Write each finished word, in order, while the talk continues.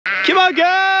Come on,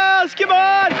 girls, come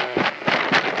on!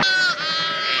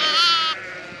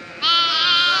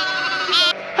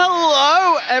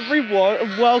 Hello, everyone,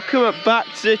 and welcome back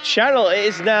to the channel. It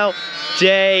is now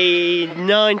day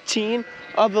 19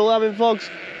 of the LLeyn vlogs.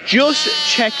 Just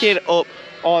checking up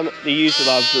on the user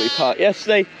lambs that we parked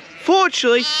yesterday.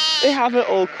 Fortunately, they haven't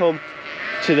all come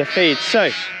to the feed, so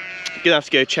gonna have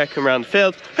to go check them around the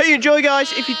field. Hope you enjoy,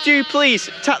 guys. If you do, please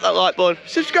tap that like button,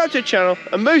 subscribe to the channel,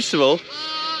 and most of all,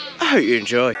 I hope you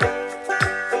enjoy.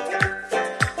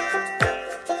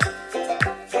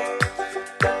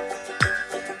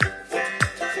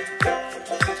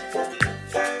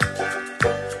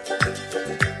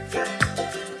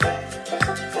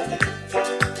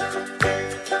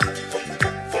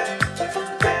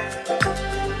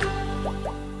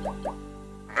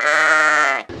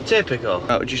 Typical.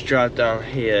 I would just drive down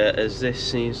here, as this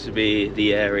seems to be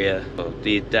the area, or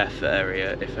the death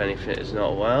area, if anything is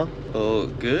not well. Oh,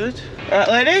 good. Right,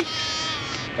 lady.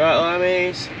 Right,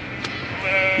 lammies.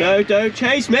 No, don't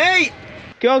chase me.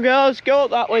 Go on, girls. Go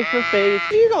up that way for a feed.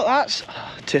 You got that?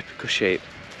 Oh, typical sheep.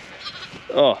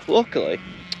 Oh, luckily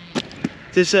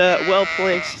there's a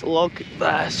well-placed log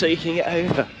there so you can get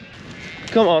over.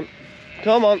 Come on.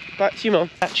 Come on. Back to your mum.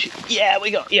 Yeah,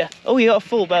 we got you. Oh, you got a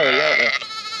full belly, don't you?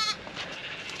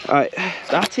 Right,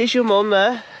 that is your mum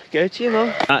there. Go to your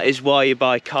mum. That is why you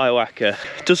buy Kaiwaka.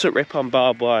 Doesn't rip on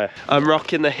barbed wire. I'm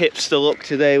rocking the hipster look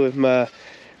today with my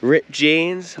ripped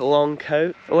jeans, long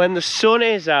coat. When the sun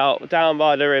is out down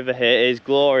by the river here, it is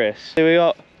glorious. So we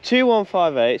got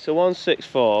 2158, so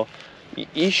 164.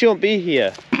 You shouldn't be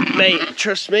here. Mate,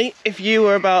 trust me, if you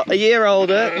were about a year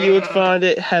older, you would find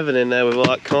it heaven in there with all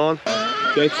that corn.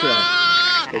 Go to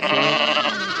that. Go to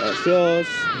that. That's yours.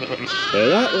 Go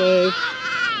that way.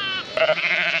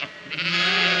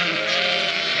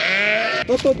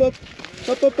 Up, up, up,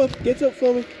 up, up, up, get up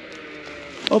for me.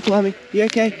 Up, Lammy, you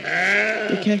okay?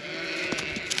 You okay?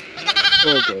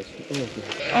 Oh, good, oh, good.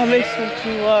 I missed some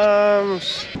 2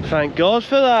 lambs. Thank God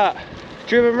for that.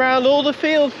 Driven round all the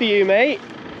field for you, mate.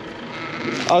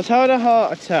 I was having a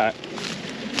heart attack.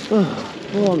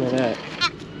 Oh, on the neck.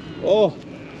 Oh.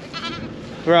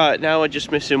 Right, now we're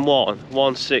just missing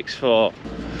 164.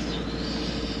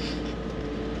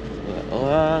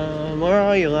 Lamb, where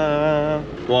are you, lamb?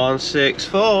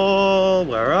 164,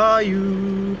 where are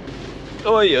you?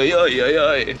 Oi, oi, oi, oi,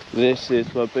 oi. This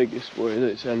is my biggest worry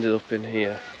that's ended up in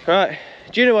here. Right,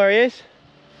 do you know where he is?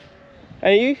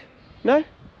 Any you? No?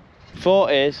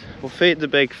 Thought is, we'll feed the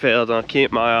big field and I'll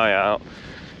keep my eye out.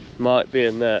 Might be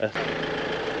in there.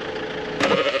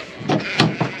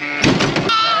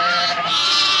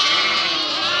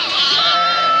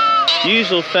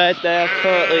 Usual fed, they are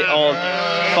currently on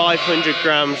 500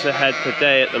 grams a head per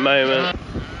day at the moment.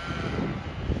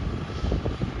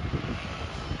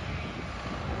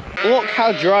 Look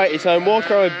how dry it is. I'm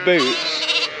walking around with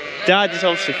boots. Dad is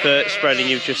obviously thirst spreading,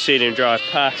 you've just seen him drive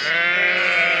past.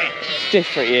 It's a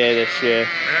different year this year.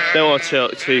 Don't want to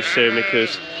look too soon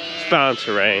because it's bound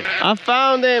to rain. I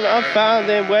found him, I found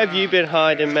him. Where have you been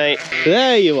hiding, mate?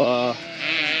 There you are.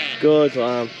 Good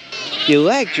lamb. Your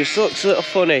leg just looks a little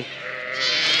funny.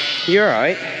 You're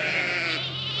alright.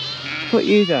 Put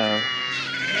you down.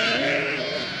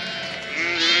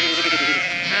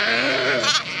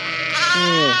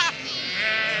 Yeah.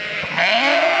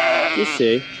 You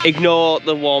see. Ignore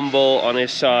the one ball on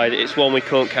his side. It's one we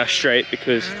couldn't castrate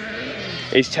because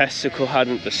his testicle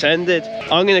hadn't descended.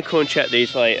 I'm going to come and check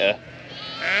these later.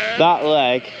 That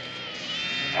leg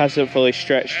hasn't fully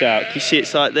stretched out. You see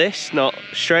it's like this, not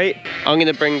straight. I'm going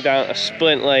to bring down a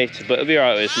splint later, but it'll be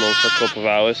alright with his mum for a couple of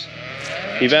hours.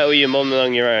 You better with your mum than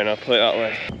on your own, I'll put it that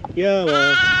way. Yeah,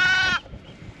 well.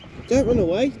 Don't run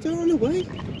away, don't run away.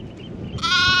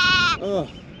 Oh.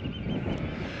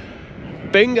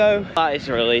 Bingo. That is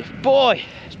a relief. Boy,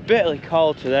 it's bitterly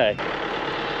cold today.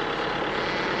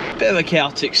 Bit of a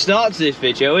chaotic start to this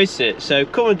video, isn't it? So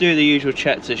come and do the usual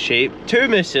check to sheep. 2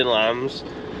 missing lambs,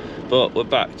 but we're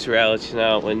back to reality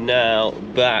now. We're now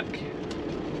back.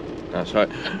 That's right.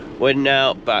 We're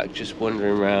now back just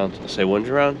wandering around. I say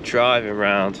wandering around? Driving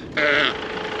around.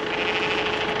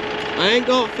 I ain't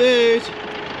got food.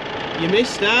 You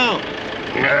missed out.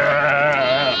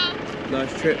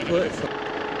 Nice triplets.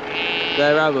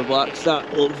 They're Amber Blacks.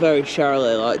 That look very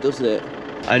Charolais-like, doesn't it?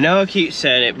 I know I keep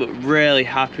saying it, but really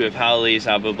happy with how these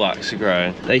Amber Blacks are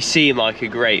growing. They seem like a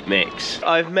great mix.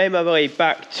 I've made my way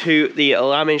back to the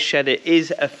lambing shed. It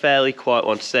is a fairly quiet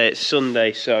one today. It's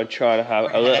Sunday, so I'm trying to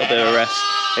have a little bit of rest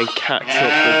and catch up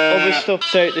with other stuff.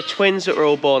 So the twins that were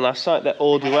all born last night, they're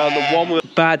all around. The one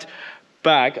with bad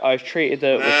bag, I've treated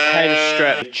her with pen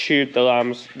strep, tubed the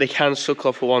lambs. They can suck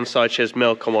off on one side, she has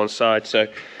milk on one side, so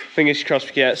fingers crossed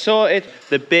we get it sorted.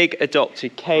 The big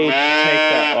adopted cage, take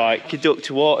that like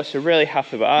conductor water, so really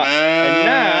happy about that. And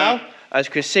now, as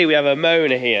you can see, we have a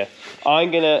Mona here.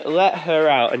 I'm gonna let her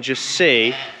out and just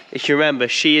see, if you remember,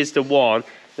 she is the one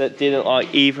that didn't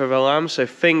like either of the lambs, so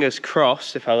fingers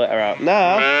crossed if I let her out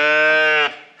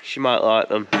now, she might like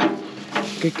them.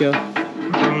 Good girl.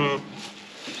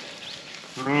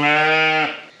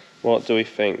 What do we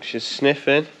think? She's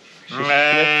sniffing. She's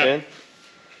sniffing.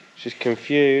 She's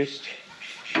confused.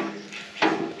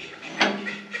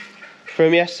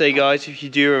 From yesterday, guys, if you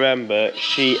do remember,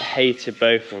 she hated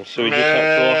both of them, so we just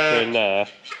had to lock her in there.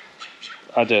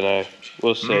 I don't know.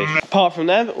 We'll see. Apart from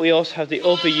them, we also have the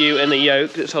other ewe in the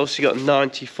yoke that's also got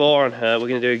 94 on her. We're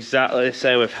going to do exactly the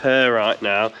same with her right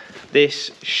now. This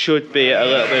should be a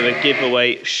little bit of a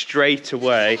giveaway straight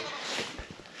away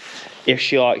if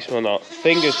she likes them or not.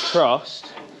 Fingers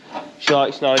crossed she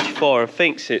likes 94 and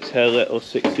thinks it's her little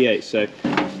 68. So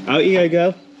out you go,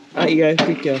 girl. Out you go.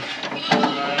 Good girl.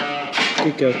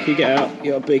 Good girl. Can you get out?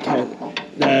 You got a big head.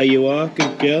 There you are.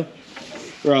 Good girl.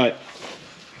 Right.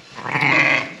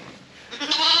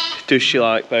 Does she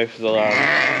like both of the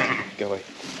lambs? Go away.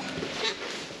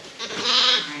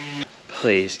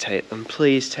 Please take them,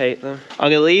 please take them. I'm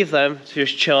gonna leave them to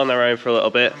just chill on their own for a little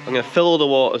bit. I'm gonna fill all the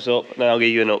waters up and then I'll give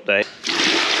you an update.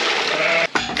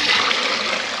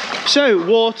 So,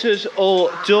 water's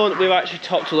all done. We've actually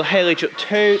topped all the haylage up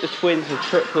too. The twins and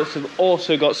triplets have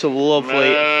also got some lovely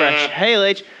fresh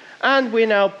haylage. And we're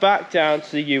now back down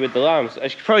to the ewe with the lambs.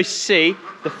 As you can probably see,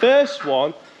 the first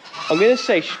one, I'm going to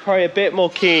say she's probably a bit more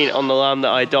keen on the lamb that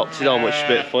I adopted on, which is a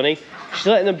bit funny. She's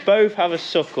letting them both have a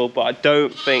suckle, but I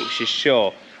don't think she's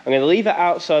sure. I'm going to leave her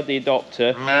outside the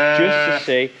adopter just to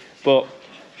see, but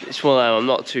it's one of them, I'm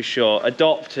not too sure.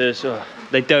 Adopters,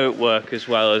 they don't work as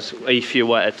well as if you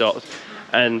wet adopt.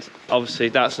 And obviously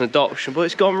that's an adoption, but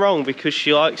it's gone wrong because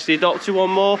she likes the adopted one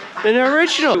more than the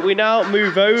original. We now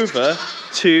move over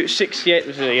to 68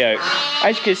 was in the yoke.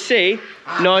 As you can see,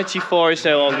 94 is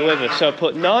no longer with us. So I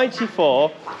put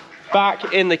 94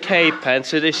 back in the cave pen,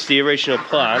 so this is the original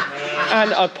plan.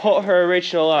 And I put her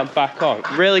original lamb back on.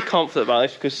 Really confident about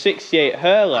this because 68,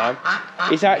 her lamb,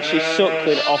 is actually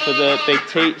suckling off of the big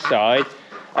teat side.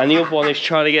 And the other one is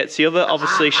trying to get to the other.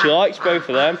 Obviously she likes both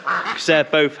of them because they're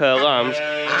both her lambs.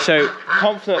 So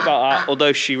confident about that,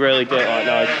 although she really didn't like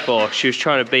 94. She was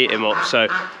trying to beat him up, so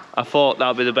I thought that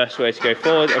would be the best way to go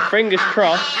forward. And fingers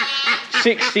crossed,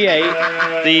 68,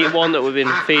 the one that we've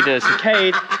been feeding as a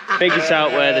cage, figures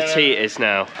out where the teat is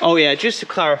now. Oh yeah, just to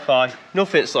clarify,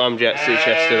 nothing's lambed yet since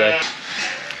yesterday.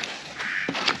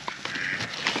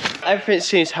 Everything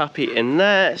seems happy in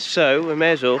there, so we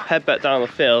may as well head back down the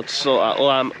field to sort that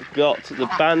lamb. Got the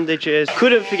bandages.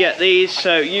 Couldn't forget these,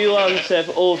 so ewe lambs have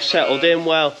all settled in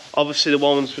well. Obviously the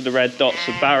ones with the red dots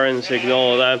are barons,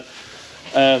 ignore them.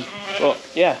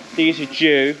 But yeah, these are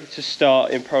due to start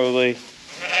in probably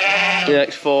the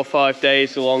next 4 or 5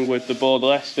 days along with the Border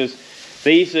Leicesters.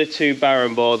 These are the 2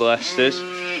 barren Border Leicesters,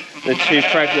 the 2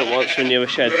 pregnant ones from the other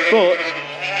shed, but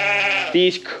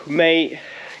these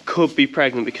could be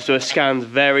pregnant because they were scanned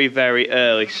very, very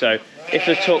early. So if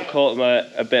the tuck caught them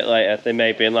a bit later, they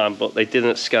may be in lamb, but they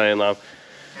didn't scan in lamb.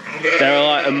 They're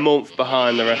like a month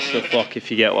behind the rest of the flock, if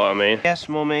you get what I mean. Yes,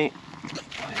 mummy.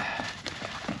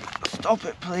 Stop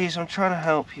it, please. I'm trying to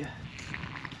help you.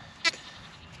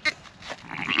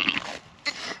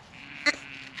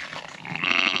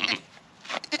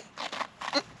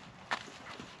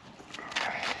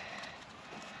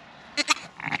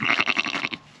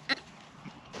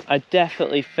 I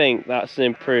definitely think that's an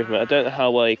improvement. I don't know how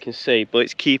well you can see, but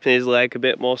it's keeping his leg a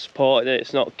bit more supported and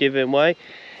it's not giving way.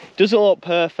 Doesn't look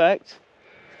perfect,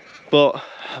 but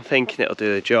I'm thinking it'll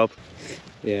do the job.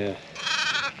 Yeah.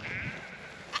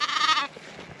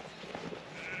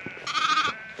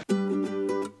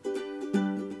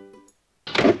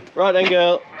 Right then,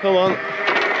 girl, come on.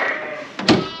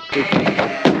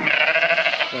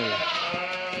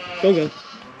 Go, girl.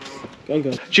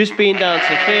 Go. Just been down to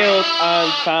the field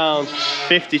and found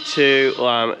 52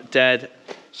 lamb dead.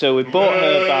 So we brought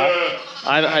her back.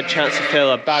 I haven't had a chance to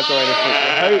fill her bag or anything,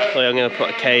 but hopefully I'm going to put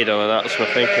a cage on, and that's my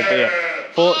thinking. But yeah,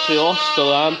 fortunately lost the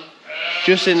lamb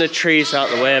just in the trees out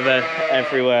the way of her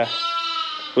everywhere.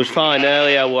 It was fine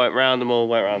earlier, went round them all,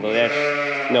 went round the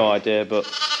edge. No idea, but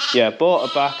yeah, bought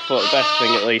her back. Thought the best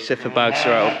thing at least, if the bags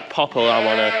are out, I'll pop a lamb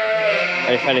on her.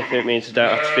 And if anything, it means I don't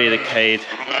have to feed a cage.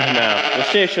 Now, we'll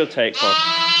see if she'll take one.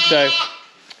 So,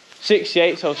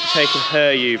 68's also taking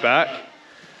her ewe back.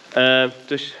 And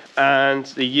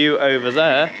the ewe over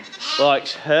there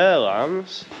likes her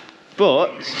lambs.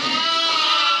 But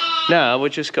now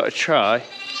we've just got to try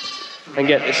and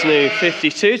get this new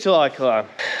 52 to like a lamb.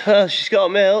 Well, she's got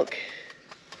milk.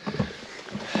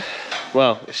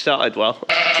 Well, it started well.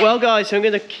 Well guys, I'm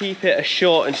going to keep it a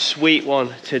short and sweet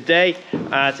one today,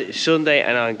 as it's Sunday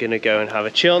and I'm going to go and have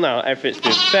a chill now. Everything's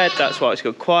been fed, that's why it's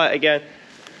got quiet again.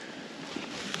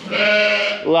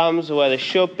 Lambs are where they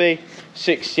should be.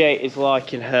 68 is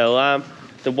liking her lamb.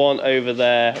 The one over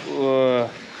there,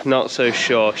 not so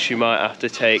sure. She might have to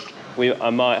take, I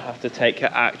might have to take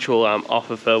her actual lamb off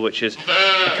of her, which is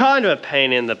kind of a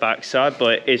pain in the backside,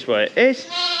 but it is what it is.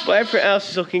 But everything else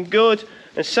is looking good.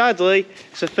 And sadly,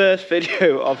 it's the first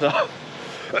video of the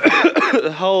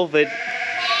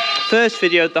first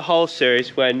video of the whole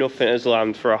series where nothing has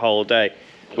lambed for a whole day.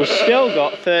 We've still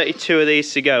got 32 of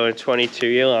these to go and 22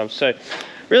 year lambs. So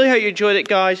really hope you enjoyed it,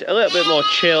 guys. A little bit more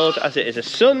chilled as it is a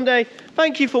Sunday.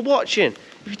 Thank you for watching.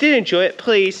 If you did enjoy it,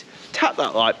 please tap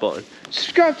that like button,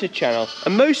 subscribe to the channel,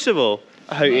 and most of all,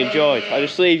 I hope you enjoyed. I'll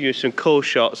just leave you with some cool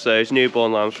shots, those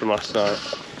newborn lambs from last night.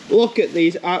 Look at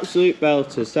these absolute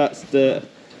belters. That's the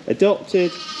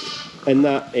adopted, and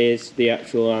that is the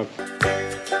actual lamb.